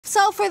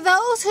So for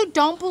those who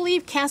don't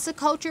believe cancel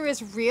culture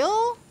is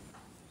real,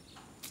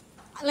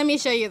 let me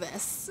show you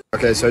this.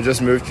 Okay, so I just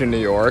moved to New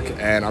York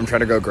and I'm trying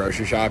to go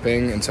grocery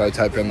shopping, and so I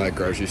type in like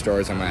grocery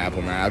stores on my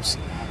Apple Maps,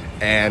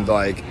 and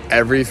like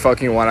every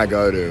fucking one I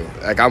go to,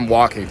 like I'm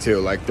walking to,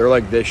 like they're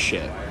like this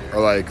shit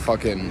or like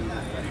fucking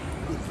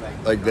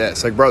like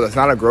this. Like, bro, that's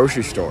not a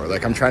grocery store.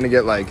 Like, I'm trying to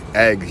get like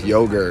eggs,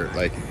 yogurt,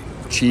 like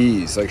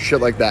cheese, like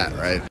shit like that,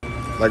 right?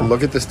 Like,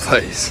 look at this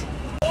place.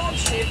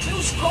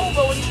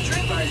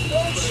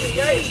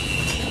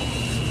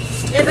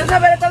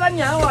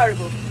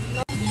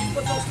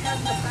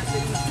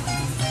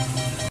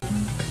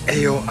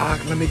 Hey yo,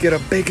 let me get a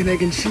bacon,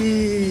 egg, and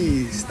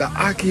cheese, the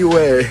Aki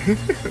way.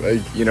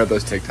 Like, you know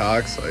those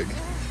TikToks? Like,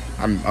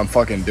 I'm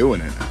fucking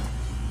doing it.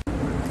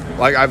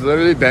 Like, I've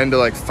literally been to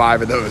like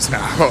 5 of those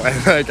now,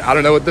 and like I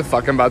don't know what the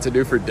fuck I'm about to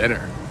do for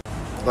dinner.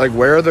 Like,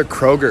 where are the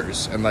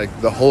Krogers and like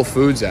the Whole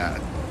Foods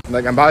at?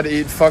 Like, I'm about to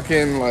eat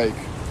fucking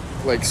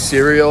like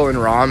cereal and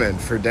ramen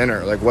for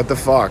dinner. Like, what the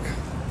fuck?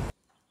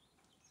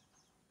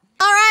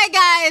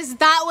 Guys,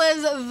 that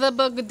was the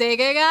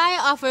Bodega guy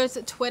off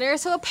of Twitter.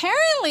 So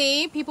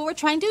apparently people were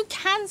trying to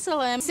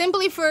cancel him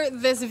simply for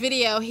this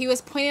video. He was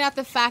pointing out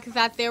the fact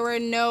that there were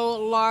no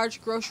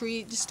large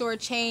grocery store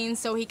chains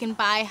so he can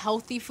buy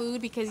healthy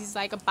food because he's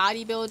like a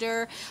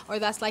bodybuilder, or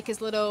that's like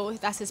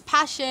that's his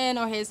passion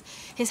or his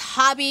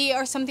hobby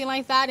or something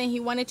like that, and he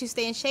wanted to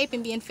stay in shape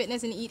and be in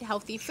fitness and eat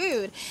healthy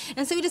food.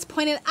 And so he just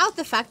pointed out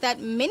the fact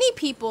that many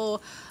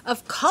people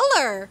of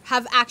color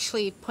have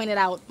actually pointed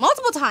out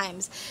multiple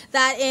times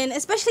that in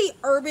especially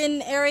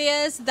urban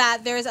areas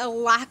that there's a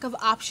lack of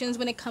options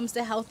when it comes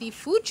to healthy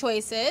food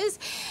choices.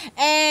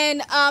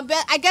 And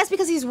but I guess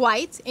because he's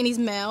white and he's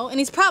male and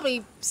he's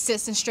probably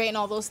cis and straight and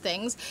all those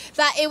things,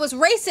 that it was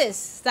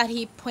racist that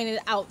he pointed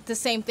out the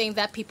same thing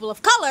that people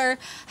of color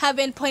have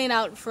been pointing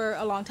out for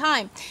a long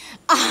time.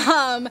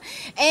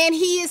 And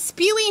he is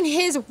spewing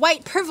his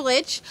white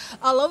privilege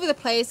all over the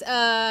place.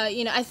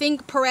 You know, I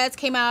think Perez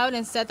came out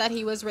and said that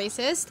he was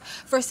racist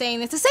for saying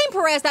this. The same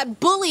Perez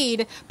that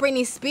bullied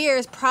Britney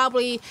Spears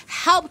probably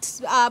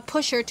helped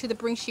push her to the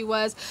brink she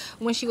was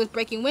when she was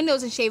breaking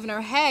windows and shaving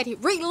her head. He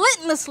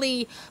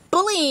relentlessly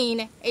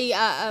bullying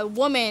a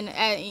woman,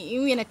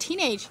 even a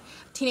teenage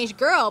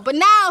girl. But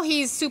now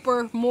he's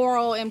super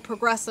moral and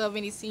progressive,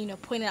 and he's, you know,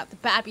 pointing out the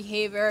bad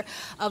behavior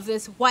of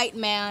this white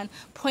man,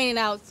 pointing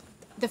out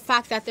the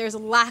fact that there's a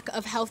lack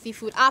of healthy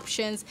food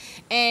options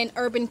in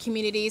urban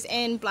communities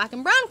and black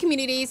and brown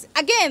communities.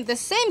 Again, the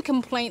same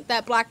complaint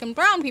that black and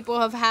brown people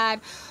have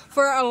had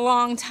for a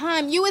long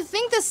time. You would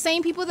think the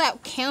same people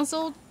that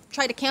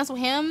tried to cancel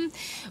him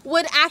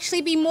would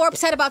actually be more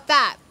upset about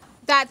that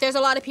there's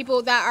a lot of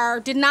people that are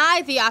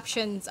denied the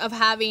options of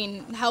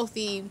having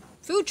healthy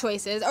food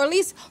choices, or at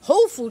least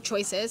whole food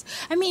choices.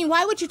 I mean,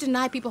 why would you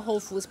deny people whole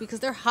foods? Because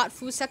their hot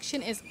food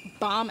section is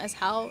bomb as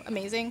hell.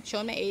 Amazing.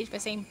 Showing my age by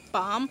saying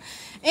bomb.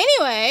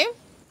 Anyway,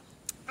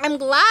 I'm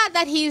glad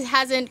that he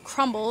hasn't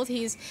crumbled.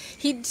 He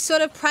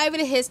sort of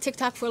privated his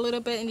TikTok for a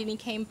little bit, and then he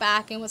came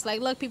back and was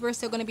like, look, people are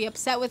still going to be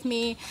upset with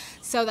me,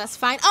 so that's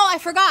fine. Oh, I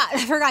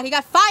forgot. He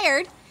got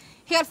fired.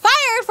 He got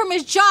fired from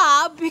his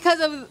job because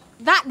of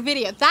that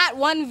video. That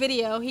one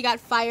video, he got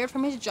fired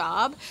from his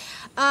job.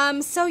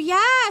 So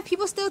yeah, if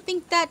people still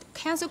think that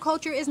cancel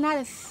culture is not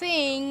a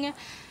thing,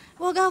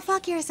 well, go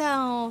fuck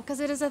yourself, because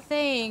it is a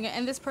thing.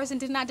 And this person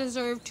did not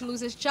deserve to lose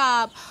his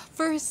job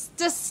for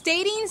just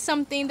stating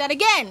something that,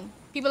 again,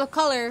 people of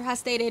color have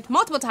stated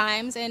multiple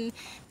times, and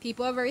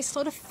people are very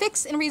slow to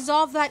fix and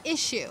resolve that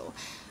issue.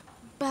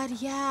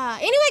 But yeah,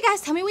 anyway guys,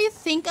 tell me what you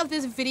think of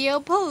this video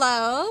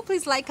below.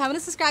 Please like, comment,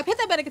 and subscribe. Hit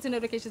that bell to get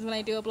notifications when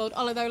I do upload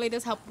all of our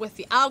latest help with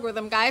the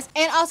algorithm, guys.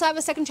 And also I have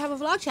a second travel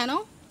vlog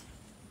channel.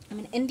 I'm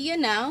in India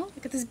now.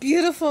 Look at this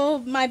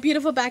my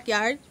beautiful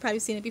backyard. You've probably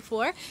seen it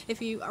before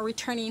if you are a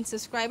returning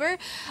subscriber.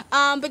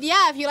 But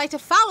yeah, if you'd like to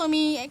follow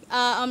me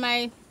on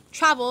my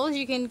travels,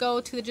 you can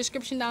go to the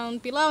description down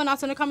below, and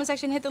also in the comment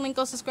section hit the link,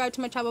 go subscribe to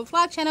my travel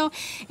vlog channel,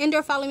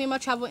 and/or follow me on my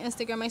travel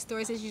Instagram. My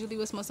stories is usually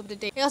what's most up to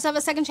date. I also have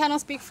a second channel,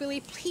 Speak Freely.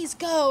 Please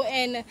go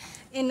and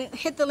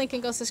hit the link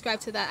and go subscribe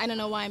to that. I don't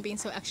know why I'm being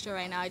so extra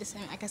right now. I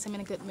guess I'm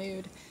in a good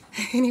mood.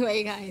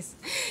 Anyway guys,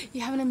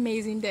 you have an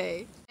amazing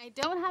day. I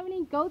don't have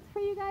any goats for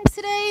you guys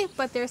today,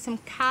 but there's some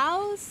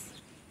cows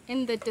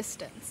in the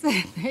distance.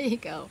 There you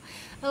go,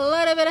 a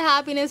little bit of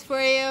happiness for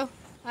you. All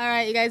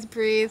right, you guys,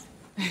 breathe.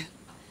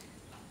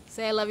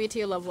 Say I love you to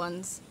your loved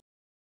ones.